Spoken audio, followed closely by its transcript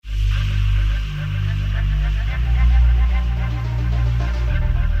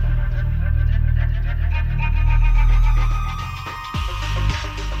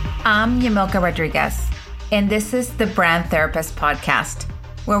I'm Yamilka Rodriguez, and this is the Brand Therapist Podcast,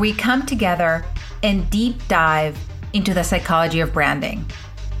 where we come together and deep dive into the psychology of branding.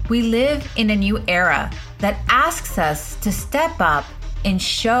 We live in a new era that asks us to step up and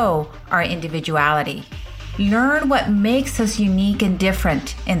show our individuality. Learn what makes us unique and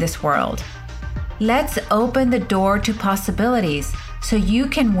different in this world. Let's open the door to possibilities so you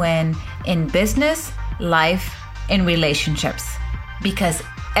can win in business, life, and relationships. Because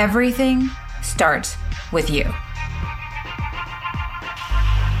everything starts with you.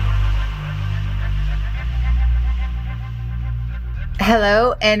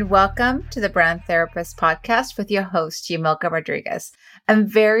 Hello, and welcome to the Brand Therapist Podcast with your host, Yamilka Rodriguez. I'm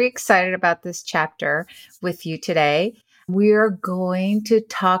very excited about this chapter with you today. We're going to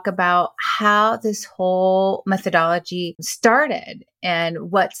talk about how this whole methodology started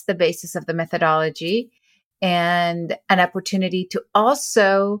and what's the basis of the methodology, and an opportunity to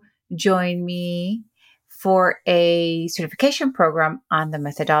also join me for a certification program on the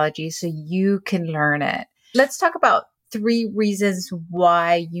methodology so you can learn it. Let's talk about 3 reasons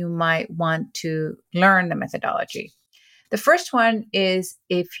why you might want to learn the methodology. The first one is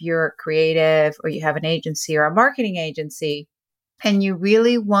if you're creative or you have an agency or a marketing agency and you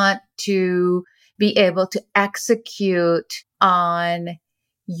really want to be able to execute on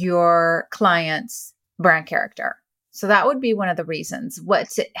your client's brand character. So that would be one of the reasons.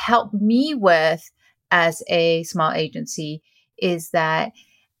 What's it helped me with as a small agency is that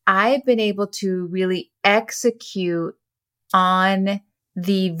I've been able to really execute on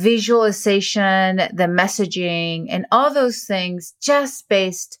the visualization, the messaging, and all those things just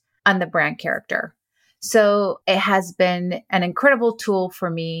based on the brand character. So it has been an incredible tool for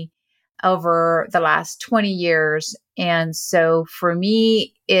me over the last 20 years. And so for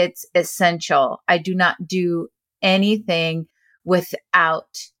me, it's essential. I do not do anything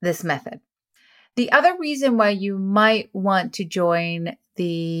without this method. The other reason why you might want to join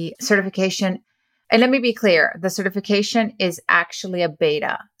the certification, and let me be clear, the certification is actually a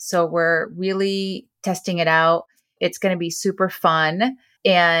beta. So we're really testing it out. It's going to be super fun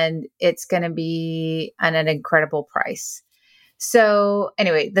and it's going to be at an incredible price. So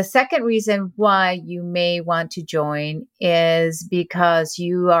anyway, the second reason why you may want to join is because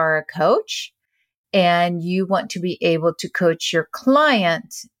you are a coach and you want to be able to coach your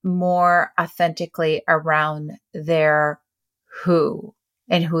client more authentically around their who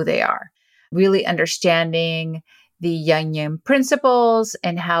and who they are. Really understanding the Jungian principles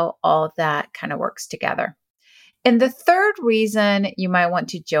and how all that kind of works together. And the third reason you might want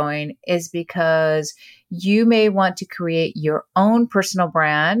to join is because you may want to create your own personal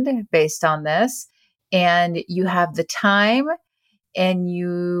brand based on this, and you have the time and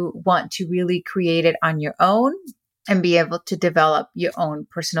you want to really create it on your own and be able to develop your own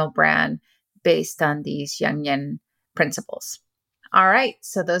personal brand based on these Jungian principles. All right,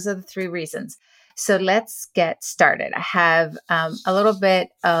 so those are the 3 reasons. So let's get started. I have a little bit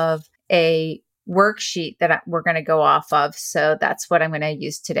of a worksheet that we're going to go off of. So that's what I'm going to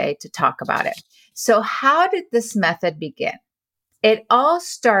use today to talk about it. So how did this method begin? It all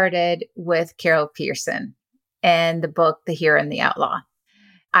started with Carol Pearson and the book, The Hero and the Outlaw.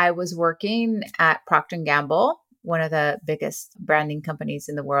 I was working at Procter & Gamble, one of the biggest branding companies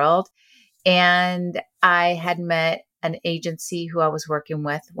in the world. And I had met an agency who I was working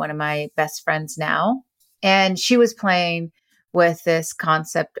with, one of my best friends now. And she was playing with this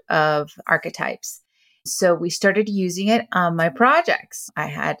concept of archetypes. So we started using it on my projects. I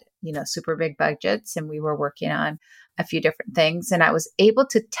had, super big budgets and we were working on a few different things. And I was able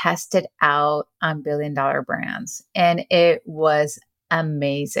to test it out on billion-dollar brands. And it was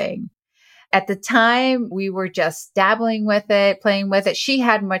amazing. At the time, we were just dabbling with it, playing with it. She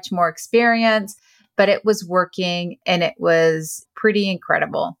had much more experience, but it was working and it was pretty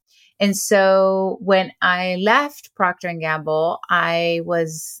incredible. And so when I left Procter & Gamble, I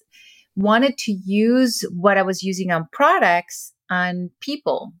wanted to use what I was using on products on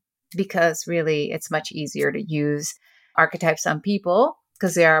people, because really it's much easier to use archetypes on people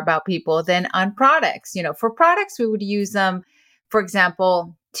because they are about people than on products. For products, we would use them, for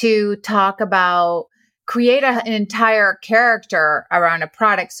example, to talk about, create an entire character around a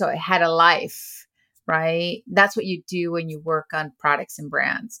product so it had a life, right? That's what you do when you work on products and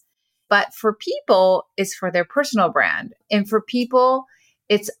brands. But for people, it's for their personal brand. And for people,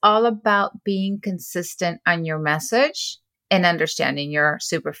 it's all about being consistent on your message and understanding your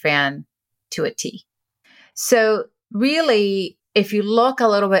super fan to a T. So really, if you look a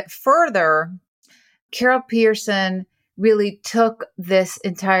little bit further, Carol Pearson really took this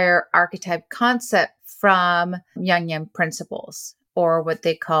entire archetype concept from Jungian principles, or what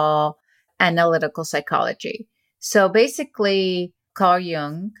they call analytical psychology. So basically, Carl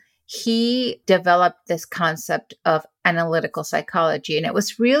Jung, he developed this concept of analytical psychology, and it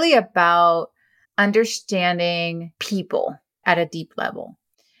was really about understanding people at a deep level.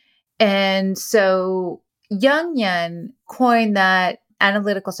 And so Jungian coined that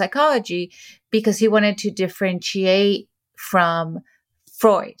analytical psychology because he wanted to differentiate from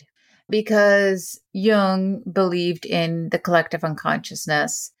Freud, because Jung believed in the collective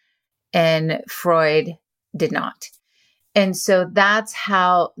unconsciousness and Freud did not. And so that's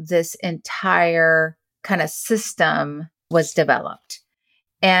how this entire kind of system was developed.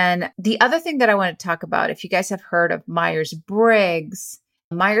 And the other thing that I want to talk about, if you guys have heard of Myers-Briggs,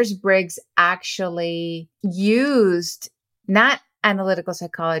 Myers-Briggs actually used not analytical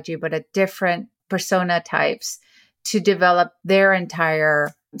psychology, but a different persona types to develop their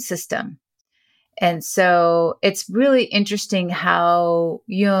entire system. And so it's really interesting how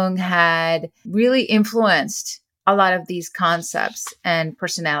Jung had really influenced a lot of these concepts and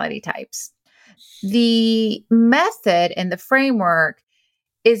personality types. The method and the framework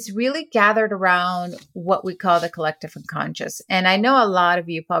is really gathered around what we call the collective unconscious. And I know a lot of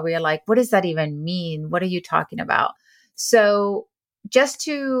you probably are like, what does that even mean? What are you talking about? So just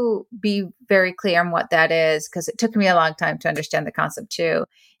to be very clear on what that is, because it took me a long time to understand the concept too,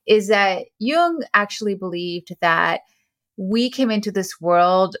 is that Jung actually believed that we came into this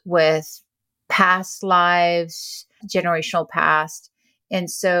world with past lives, generational past. And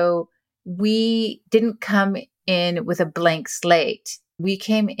so we didn't come in with a blank slate. We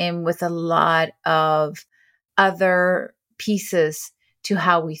came in with a lot of other pieces to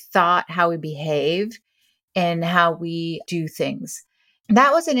how we thought, how we behave, and how we do things.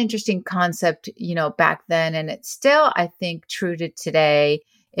 That was an interesting concept, back then. And it's still, I think, true to today.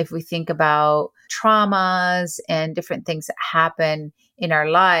 If we think about traumas and different things that happen in our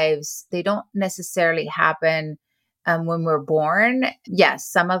lives, they don't necessarily happen when we're born. Yes,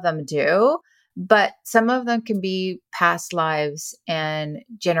 some of them do, but some of them can be past lives and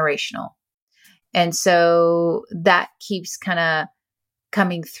generational. And so that keeps kind of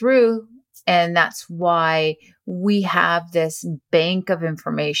coming through. And that's why we have this bank of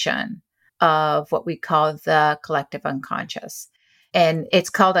information of what we call the collective unconscious. And it's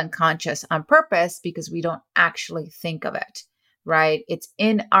called unconscious on purpose because we don't actually think of it, right? It's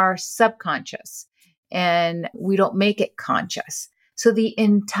in our subconscious and we don't make it conscious. So the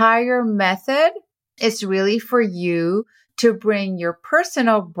entire method is really for you to bring your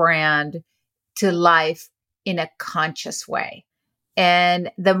personal brand to life in a conscious way.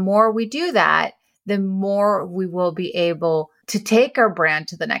 And the more we do that, the more we will be able to take our brand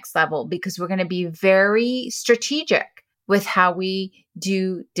to the next level, because we're going to be very strategic with how we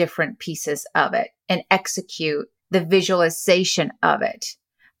do different pieces of it and execute the visualization of it.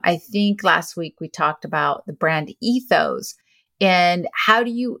 I think last week we talked about the brand ethos and how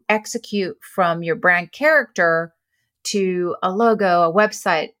do you execute from your brand character to a logo, a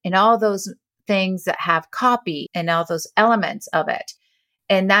website, and all those things that have copy and all those elements of it.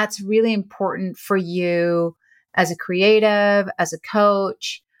 And that's really important for you as a creative, as a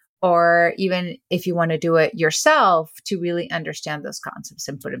coach, or even if you want to do it yourself to really understand those concepts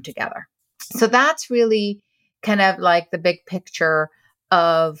and put them together. So that's really kind of like the big picture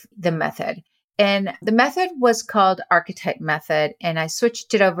of the method. And the method was called Archetype method, and I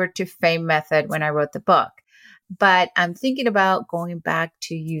switched it over to Fame method when I wrote the book. But I'm thinking about going back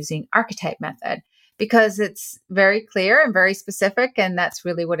to using Archetype method because it's very clear and very specific, and that's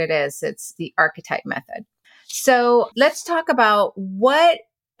really what it is. It's the Archetype method. So let's talk about what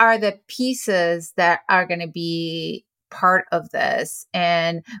are the pieces that are going to be part of this.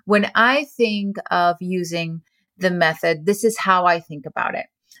 And when I think of using the method, this is how I think about it.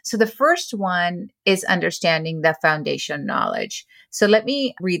 So the first one is understanding the foundation knowledge. So let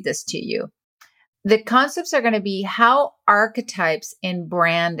me read this to you. The concepts are going to be how archetypes in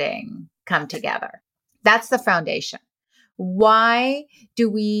branding come together. That's the foundation. Why do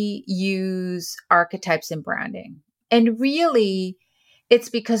we use archetypes in branding? And really, it's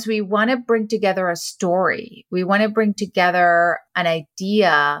because we want to bring together a story. We want to bring together an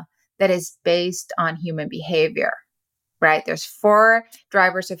idea that is based on human behavior, right? There's 4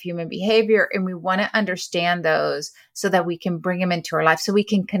 drivers of human behavior, and we want to understand those so that we can bring them into our life, so we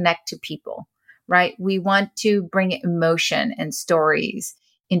can connect to people, right? We want to bring emotion and stories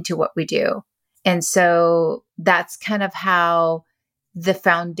into what we do. And so that's kind of how the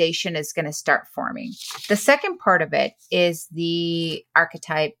foundation is going to start forming. The second part of it is the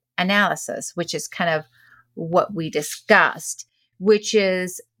archetype analysis, which is kind of what we discussed, which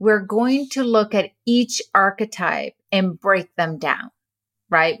is we're going to look at each archetype and break them down,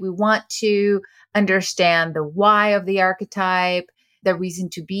 right? We want to understand the why of the archetype, the reason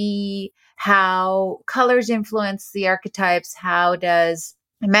to be, how colors influence the archetypes, how does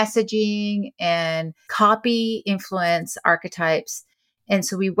messaging and copy influence archetypes. And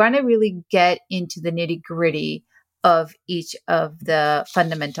so we want to really get into the nitty gritty of each of the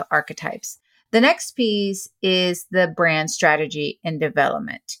fundamental archetypes. The next piece is the brand strategy and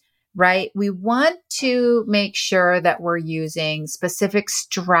development, right? We want to make sure that we're using specific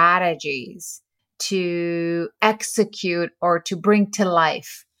strategies to execute or to bring to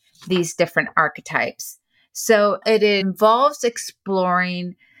life these different archetypes. So it involves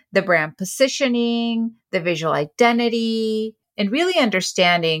exploring the brand positioning, the visual identity, and really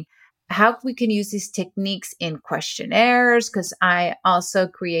understanding how we can use these techniques in questionnaires, because I also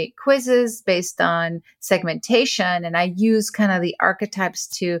create quizzes based on segmentation, and I use kind of the archetypes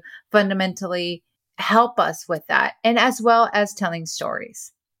to fundamentally help us with that, and as well as telling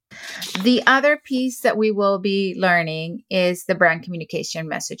stories. The other piece that we will be learning is the brand communication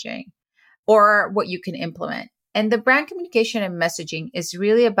messaging, or what you can implement. And the brand communication and messaging is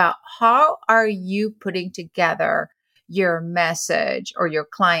really about how are you putting together your message or your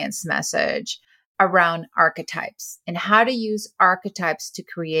client's message around archetypes, and how to use archetypes to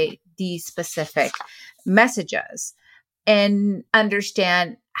create these specific messages, and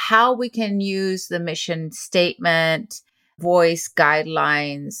understand how we can use the mission statement, voice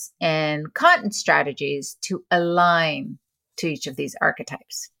guidelines, and content strategies to align to each of these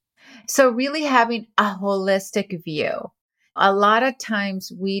archetypes. So really having a holistic view. A lot of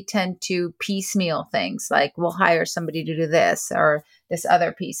times we tend to piecemeal things, like we'll hire somebody to do this or this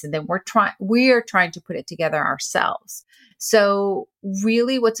other piece, and then we are trying to put it together ourselves. So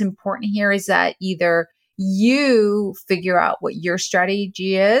really what's important here is that either you figure out what your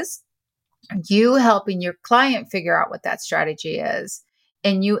strategy is, you helping your client figure out what that strategy is,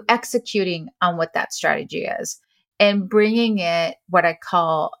 and you executing on what that strategy is, and bringing it what I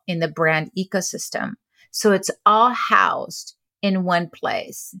call in the brand ecosystem. So it's all housed in one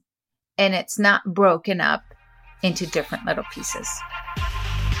place, and it's not broken up into different little pieces.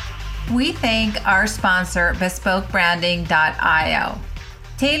 We thank our sponsor, BespokeBranding.io.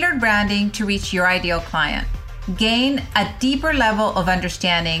 Tailored branding to reach your ideal client. Gain a deeper level of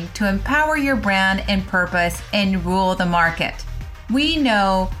understanding to empower your brand and purpose and rule the market. We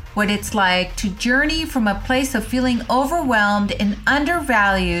know what it's like to journey from a place of feeling overwhelmed and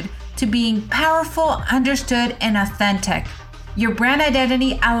undervalued to being powerful, understood, and authentic. Your brand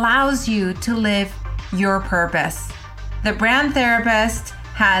identity allows you to live your purpose. The Brand Therapist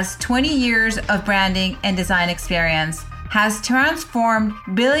has 20 years of branding and design experience, has transformed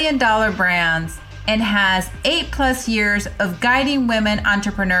billion-dollar brands, and has 8+ years of guiding women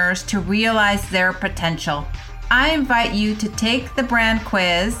entrepreneurs to realize their potential. I invite you to take the brand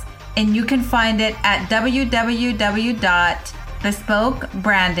quiz, and you can find it at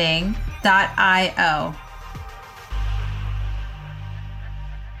www.bespokebranding.io.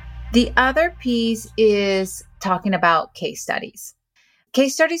 The other piece is talking about case studies.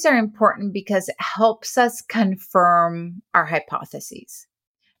 Case studies are important because it helps us confirm our hypotheses,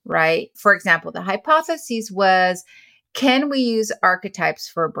 right? For example, the hypothesis was, can we use archetypes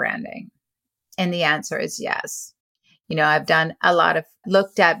for branding? And the answer is yes. I've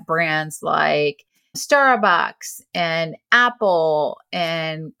looked at brands like Starbucks and Apple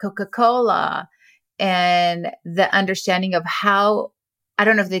and Coca-Cola, and the understanding of how, I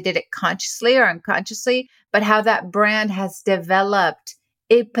don't know if they did it consciously or unconsciously, but how that brand has developed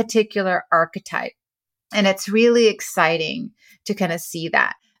a particular archetype. And it's really exciting to kind of see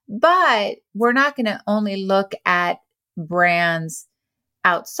that. But we're not going to only look at brands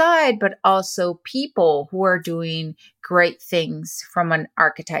outside, but also people who are doing great things from an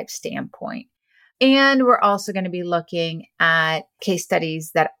archetype standpoint. And we're also going to be looking at case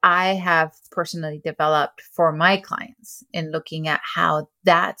studies that I have personally developed for my clients, and looking at how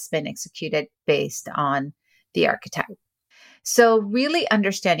that's been executed based on the archetype. So really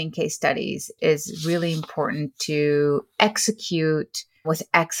understanding case studies is really important to execute with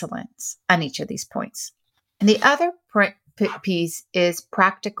excellence on each of these points. And the other piece is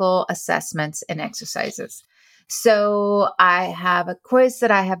practical assessments and exercises. So I have a quiz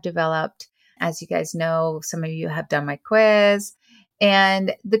that I have developed. As you guys know, some of you have done my quiz.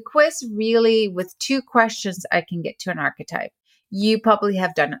 And the quiz really, with 2 questions, I can get to an archetype. You probably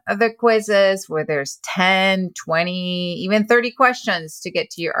have done other quizzes where there's 10, 20, even 30 questions to get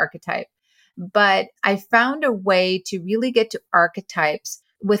to your archetype. But I found a way to really get to archetypes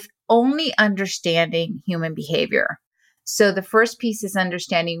with only understanding human behavior. So the first piece is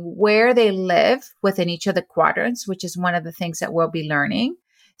understanding where they live within each of the quadrants, which is one of the things that we'll be learning.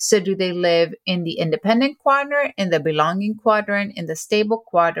 So do they live in the independent quadrant, in the belonging quadrant, in the stable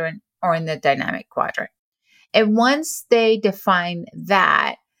quadrant, or in the dynamic quadrant? And once they define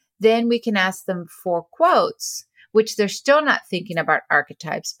that, then we can ask them for quotes, which they're still not thinking about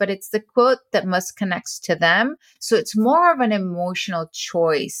archetypes, but it's the quote that most connects to them. So it's more of an emotional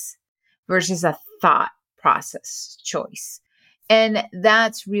choice versus a thought process choice. And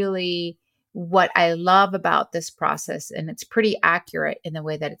that's really what I love about this process. And it's pretty accurate in the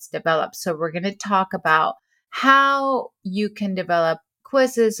way that it's developed. So we're going to talk about how you can develop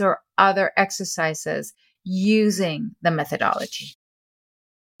quizzes or other exercises using the methodology.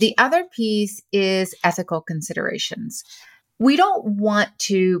 The other piece is ethical considerations. We don't want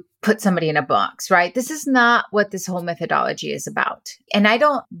to put somebody in a box, right? This is not what this whole methodology is about. And I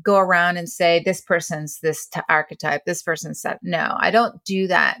don't go around and say, this person's this archetype, this person's that. No, I don't do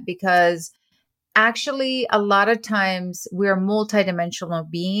that because actually a lot of times we're multidimensional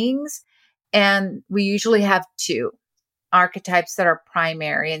beings and we usually have two archetypes that are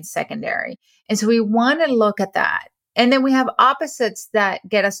primary and secondary. And so we want to look at that. And then we have opposites that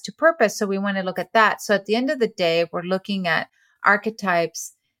get us to purpose. So we want to look at that. So at the end of the day, we're looking at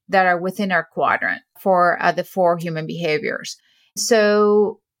archetypes that are within our quadrant for the 4 human behaviors.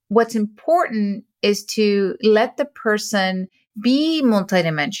 So what's important is to let the person be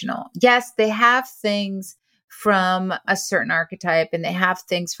multidimensional. Yes, they have things from a certain archetype and they have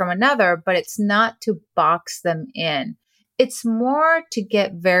things from another, but it's not to box them in. It's more to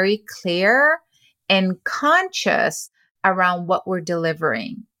get very clear and conscious around what we're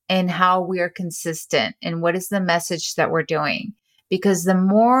delivering and how we are consistent and what is the message that we're doing. Because the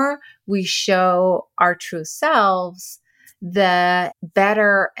more we show our true selves, the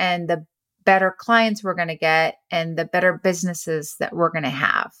better and the better clients we're going to get and the better businesses that we're going to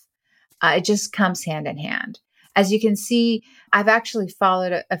have. It just comes hand in hand. As you can see, I've actually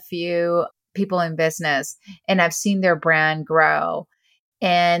followed a few people in business and I've seen their brand grow.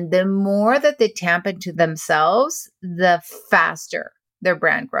 And the more that they tap into themselves, the faster their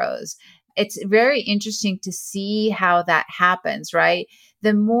brand grows. It's very interesting to see how that happens, right?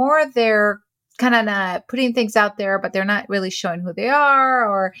 The more they're kind of putting things out there, but they're not really showing who they are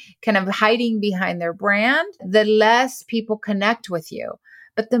or kind of hiding behind their brand, the less people connect with you.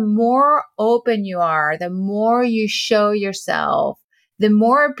 But the more open you are, the more you show yourself, the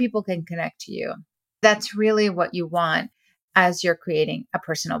more people can connect to you. That's really what you want as you're creating a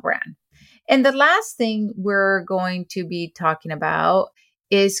personal brand. And the last thing we're going to be talking about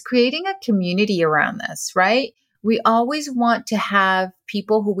is creating a community around this, right? We always want to have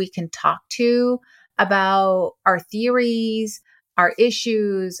people who we can talk to about our theories, our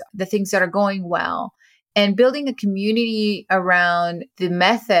issues, the things that are going well. And building a community around the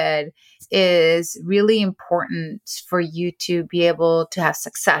method is really important for you to be able to have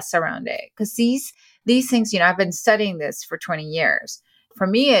success around it. Because these things, I've been studying this for 20 years. For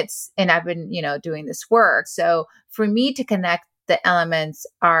me, and I've been, doing this work. So for me to connect the elements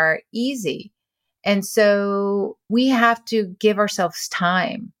are easy. And so we have to give ourselves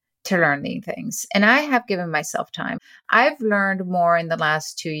time to learn these things. And I have given myself time. I've learned more in the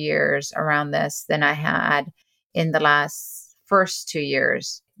last 2 years around this than I had in the first 2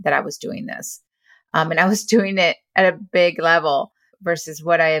 years that I was doing this. And I was doing it at a big level versus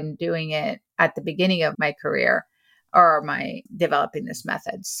what I am doing it at the beginning of my career or my developing this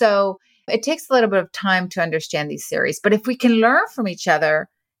method. So it takes a little bit of time to understand these theories. But if we can learn from each other,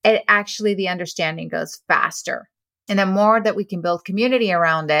 the understanding goes faster. And the more that we can build community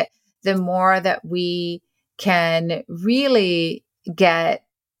around it, the more that we can really get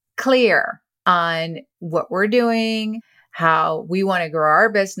clear on what we're doing, how we want to grow our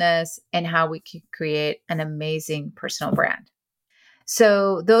business, and how we can create an amazing personal brand.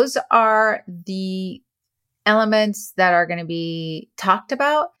 So those are the elements that are going to be talked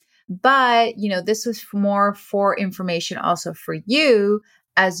about. But, this was more for information also for you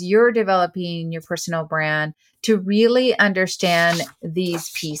as you're developing your personal brand to really understand these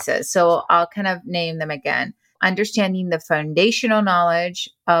pieces. So I'll kind of name them again. Understanding the foundational knowledge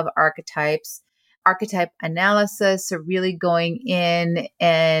of archetypes, archetype analysis, so really going in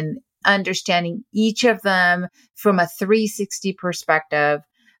and understanding each of them from a 360 perspective,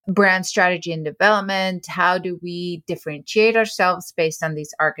 brand strategy and development. How do we differentiate ourselves based on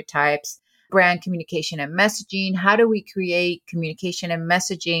these archetypes? Brand communication and messaging. How do we create communication and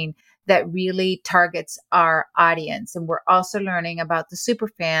messaging that really targets our audience? And we're also learning about the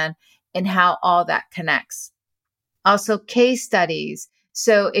superfan and how all that connects. Also, case studies.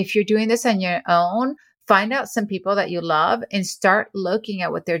 So if you're doing this on your own, find out some people that you love and start looking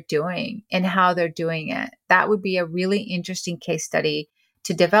at what they're doing and how they're doing it. That would be a really interesting case study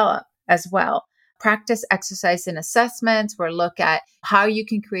to develop as well. Practice exercise and assessments, where look at how you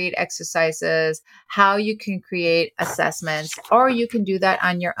can create exercises, how you can create assessments, or you can do that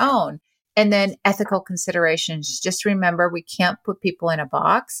on your own. And then ethical considerations. Just remember, we can't put people in a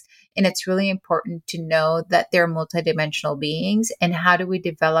box. And it's really important to know that they're multidimensional beings. And how do we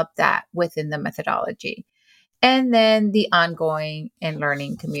develop that within the methodology? And then the ongoing and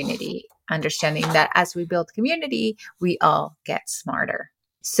learning community, understanding that as we build community, we all get smarter.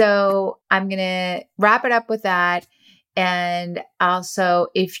 So I'm going to wrap it up with that. And also,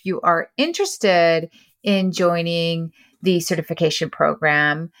 if you are interested in joining the certification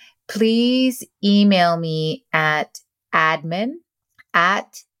program, please email me at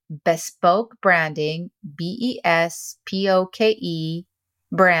admin@bespokebranding, BESPOKE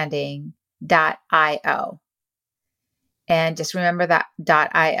branding.io. And just remember that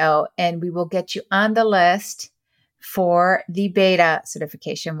 .io, and we will get you on the list for the beta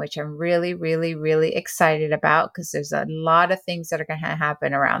certification, which I'm really, really, really excited about because there's a lot of things that are going to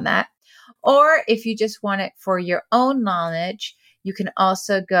happen around that. Or if you just want it for your own knowledge, you can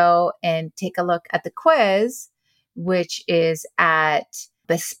also go and take a look at the quiz, which is at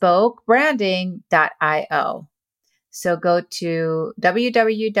bespokebranding.io. So go to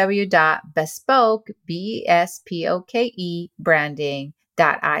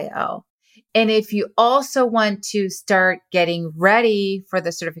www.bespokebranding.io. And if you also want to start getting ready for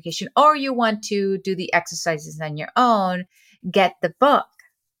the certification, or you want to do the exercises on your own, get the book,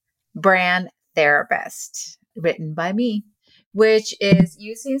 Brand Therapist, written by me, which is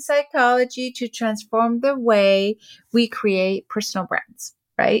using psychology to transform the way we create personal brands,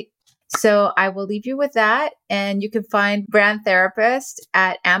 right? So I will leave you with that. And you can find Brand Therapist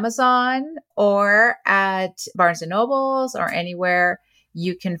at Amazon or at Barnes & Nobles or anywhere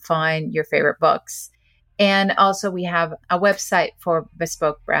you can find your favorite books. And also we have a website for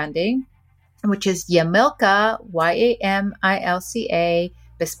bespoke branding, which is Yamilka, YAMILCA,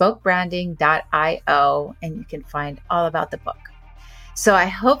 bespokebranding.io. And you can find all about the book. So I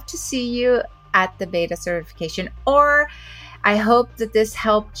hope to see you at the beta certification, or I hope that this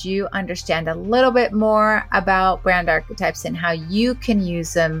helped you understand a little bit more about brand archetypes and how you can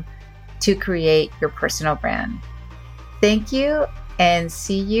use them to create your personal brand. Thank you, and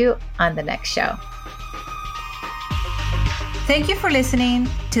see you on the next show. Thank you for listening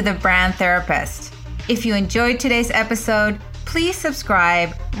to The Brand Therapist. If you enjoyed today's episode, please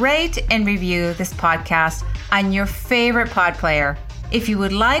subscribe, rate, and review this podcast on your favorite pod player. If you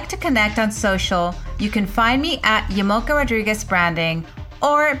would like to connect on social, you can find me at Yamilka Rodriguez Branding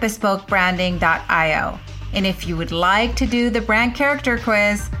or bespokebranding.io. And if you would like to do the brand character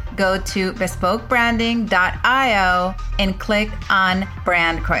quiz, go to bespokebranding.io and click on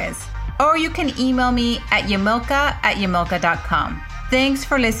brand quiz. Or you can email me at yamilka@yamilka.com. Thanks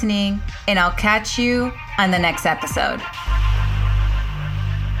for listening, and I'll catch you on the next episode.